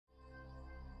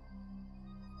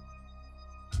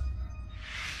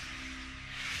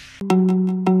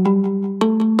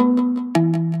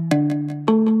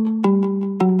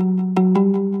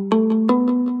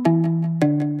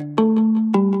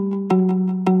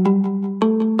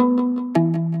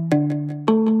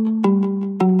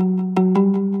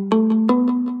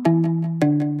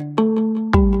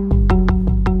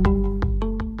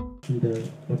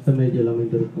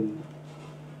அமைந்திருக்கும்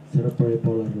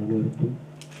சிறப்பழைப்பாளர்கள் அனைவருக்கும்,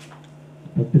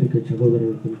 பத்திரிகை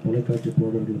சகோதரர்களுக்கும், தொலைக்காட்சி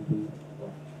தோழர்களுக்கும்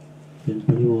என்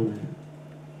பணிவான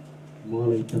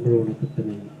மாலை தமிழ்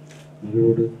வணக்கத்தினை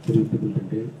மகிழ்வோடு தெரிவித்துக்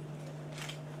கொள்கின்றேன்.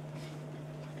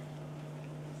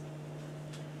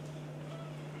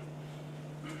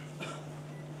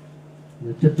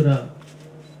 நட்சத்திரா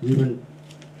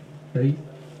ஈவெண்ட்டை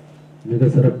மிக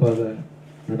சிறப்பாக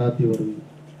நடாத்தி வரும்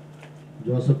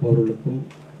ஜோசப் அவர்களுக்கும்,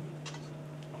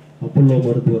 அப்பல்லோ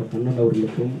மருத்துவர் கண்ணன்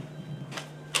அவர்களுக்கும்,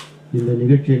 இந்த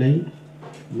நிகழ்ச்சியினை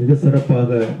மிக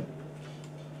சிறப்பாக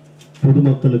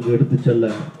பொதுமக்களுக்கு எடுத்துச் செல்ல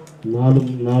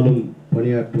நாளும்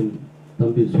பணியாற்றும்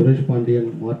தம்பி சுரேஷ் பாண்டியன்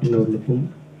மார்ட்டின் அவர்களுக்கும்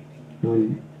நான்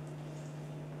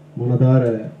மனதார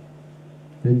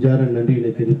நெஞ்சார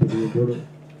நன்றியினை தெரிவித்துக் கொள்கிறோடு,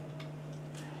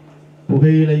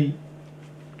 புகையிலை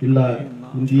இல்லா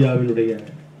இந்தியாவினுடைய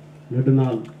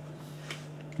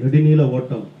நெடுநீள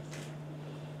ஓட்டம்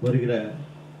வருகிற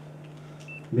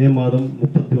மே மாதம்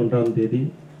 31ஆம் தேதி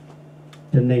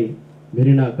சென்னை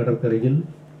மெரினா கடற்கரையில்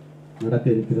நடக்க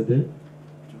இருக்கிறது.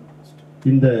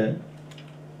 இந்த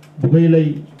புகையிலை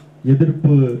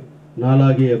எதிர்ப்பு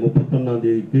நாளாகிய 31ஆம்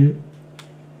தேதிக்கு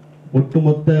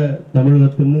ஒட்டுமொத்த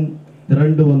தமிழகத்திலும்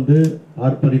திரண்டு வந்து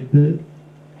ஆர்ப்பரித்து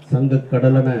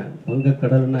வங்கக்கடலென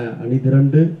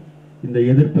அணிதிரண்டு இந்த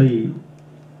எதிர்ப்பை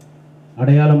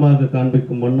அடையாளமாக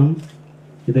காண்பிக்கும் வண்ணம்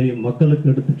இதை மக்களுக்கு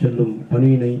எடுத்துச் செல்லும்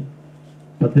பணியினை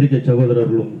பத்திரிகை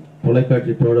சகோதரர்களும்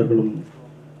தொலைக்காட்சி தோழர்களும்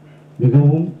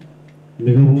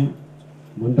மிகவும்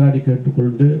மன்றாடி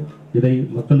கேட்டுக்கொண்டு இதை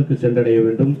மக்களுக்கு சென்றடைய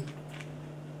வேண்டும்.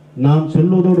 நான்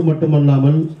சொல்வதோடு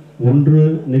மட்டுமல்லாமல் ஒன்று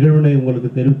நிகழ்வினை உங்களுக்கு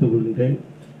தெரிவித்துக் கொள்கின்றேன்.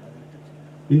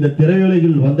 இந்த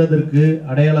திரையுலகில் வந்ததற்கு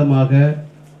அடையாளமாக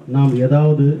நாம்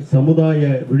ஏதாவது சமுதாய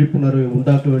விழிப்புணர்வை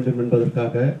உண்டாக்க வேண்டும்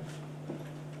என்பதற்காக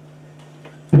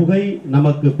புகை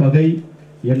நமக்கு பகை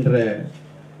என்ற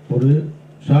ஒரு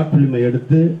ஷார்ட் பிலிமை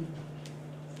எடுத்து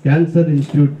கேன்சர்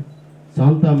இன்ஸ்டிடியூட்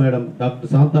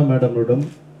டாக்டர் சாந்தா மேடமிடம்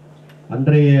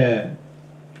அன்றைய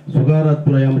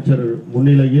சுகாதாரத்துறை அமைச்சர்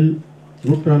முன்னிலையில்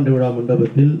நூற்றாண்டு விழா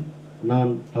மண்டபத்தில்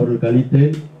நான் அவர்களுக்கு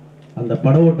அளித்தேன். அந்த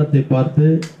பட ஓட்டத்தை பார்த்து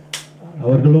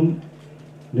அவர்களும்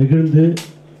நெகிழ்ந்து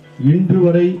இன்று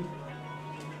வரை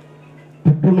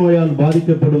புற்றுநோயால்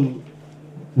பாதிக்கப்படும்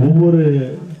ஒவ்வொரு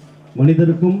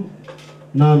மனிதருக்கும்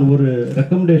நான் ஒரு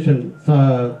ரெக்கமெண்டேஷன்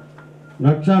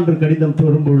நற்சான்று கடிதம்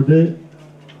வரும்பொழுது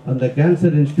அந்த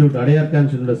cancer institute Adyar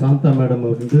cancer Shantha madam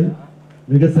வந்து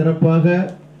மிக சிறப்பாக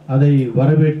அதை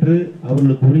வரவேற்று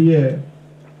அவர்களுக்குரிய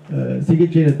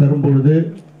சிகிச்சையை தரும்பொழுது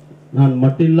நான்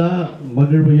மட்டில்லா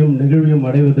மகிழ்வையும் நெகிழ்வையும்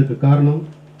அடைவதற்கு காரணம்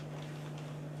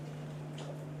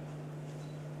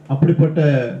அப்படிப்பட்ட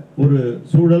ஒரு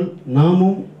சூழல்.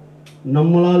 நாமும்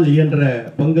நம்மளால் இயன்ற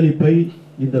பங்களிப்பை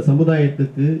இந்த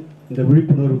சமுதாயத்துக்கு, இந்த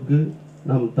விழிப்புணர்வுக்கு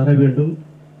நாம் தர வேண்டும்.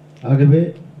 ஆகவே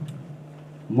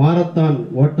மாரத்தான்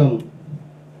ஓட்டம்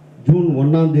ஜூன்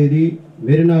 1ஆம் தேதி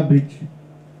மெரினா பீச்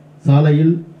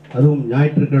சாலையில், அதுவும்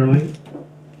ஞாயிற்றுக்கிழமை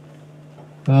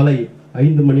காலை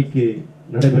 5 மணிக்கு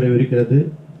நடைபெறவிருக்கிறது.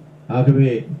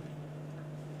 ஆகவே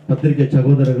பத்திரிகை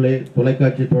சகோதரர்களே,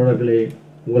 தொலைக்காட்சி தோழர்களே,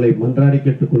 உங்களை மன்றாடி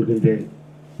கேட்டுக்கொள்கின்றேன்.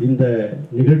 இந்த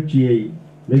நிகழ்ச்சியை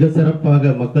மிக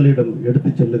சிறப்பாக மக்களிடம்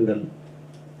எடுத்துச் செல்லுங்கள்.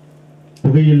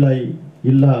 புகையிலை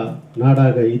இல்லா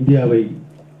நாடாக இந்தியாவை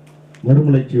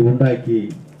மறுமலர்ச்சி உண்டாக்கி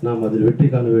நாம் அதில் வெற்றி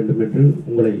காண வேண்டும் என்று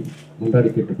உங்களை மன்றாடி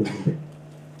கேட்டுக்கொள்கின்றேன்.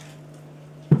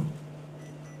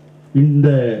 இந்த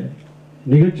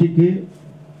நிகழ்ச்சிக்கு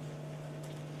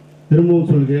திரும்பவும்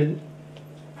சொல்கிறேன்,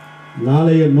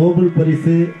 நாளைய நோபல்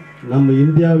பரிசு நம்ம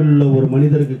இந்தியாவில் உள்ள ஒரு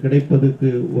மனிதருக்கு கிடைப்பதற்கு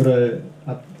ஒரு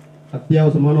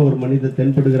அத்தியாவசியமான ஒரு மனிதர்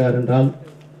தென்படுகிறார் என்றால்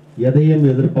எதையும்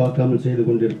எதிர்பார்க்காமல் செய்து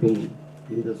கொண்டிருக்கும்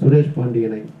இந்த சுரேஷ்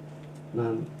பாண்டியனை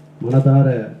நான் மனதார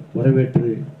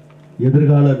வரவேற்று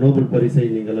எதிர்கால நோபல் பரிசை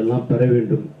நீங்கள் எல்லாம் பெற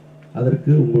வேண்டும்.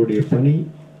 அதற்கு உங்களுடைய பணி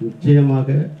நிச்சயமாக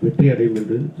வெற்றி அடையும்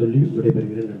என்று சொல்லி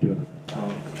விடைபெறுகிறேன். நன்றி,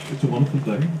 வணக்கம். It's a wonderful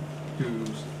day to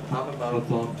have a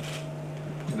marathon,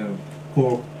 for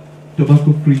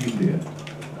tobacco-free India.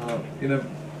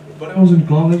 When I was in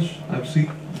college, I've seen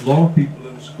a lot of people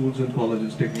in schools and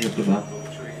colleges taking up tobacco,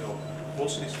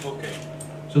 mostly smoking,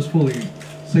 just for the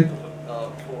sake of it.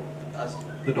 As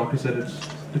the doctor said,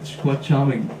 it's quite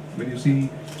charming when you see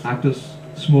actors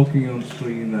smoking on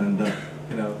screen, and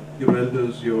your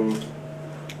elders, your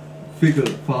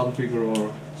father figure, or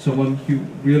someone you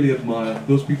really admire,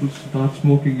 those people start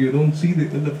smoking, you don't see the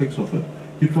ill effects of it.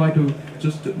 You try to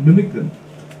just mimic them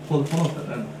for the fun of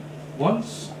it. And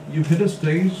once you hit a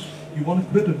stage, you want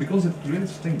to quit it because it really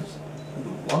stinks.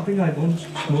 One thing, I don't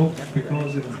smoke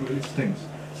because it really stinks.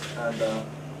 And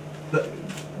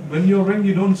when you're young,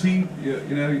 you don't see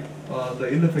the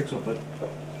ill effects of it.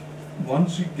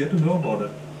 Once you get to know about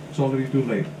it, it's already too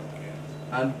late,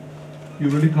 and you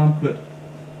really can't quit.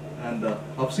 And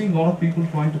I've seen a lot of people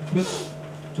trying to quit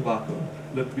tobacco,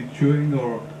 let it be chewing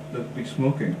or let it be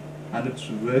smoking, and it's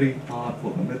very hard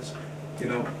for them. It's,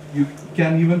 you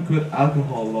can even quit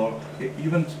alcohol or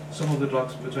even some of the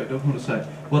drugs, which I don't want to say.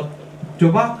 But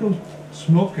tobacco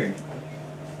smoking,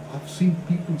 I've seen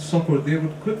people suffer. They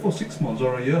would quit for 6 months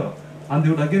or a year, and they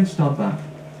would again start back.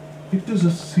 It is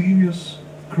a serious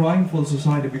crime for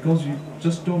society because you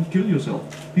just don't kill yourself,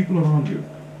 people around you.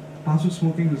 Passive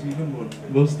smoking is even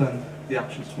worse than the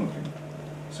actual smoking.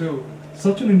 So,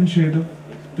 such an initiative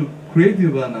to create the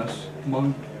awareness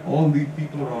among all the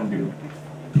people around you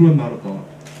through a marathon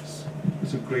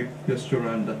is a great gesture,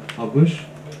 and I wish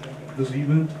this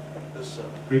event is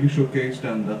really showcased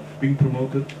and being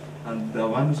promoted, and the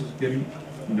awareness is getting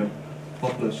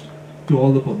published to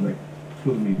all the public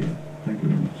through the media. Thank you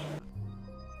very much.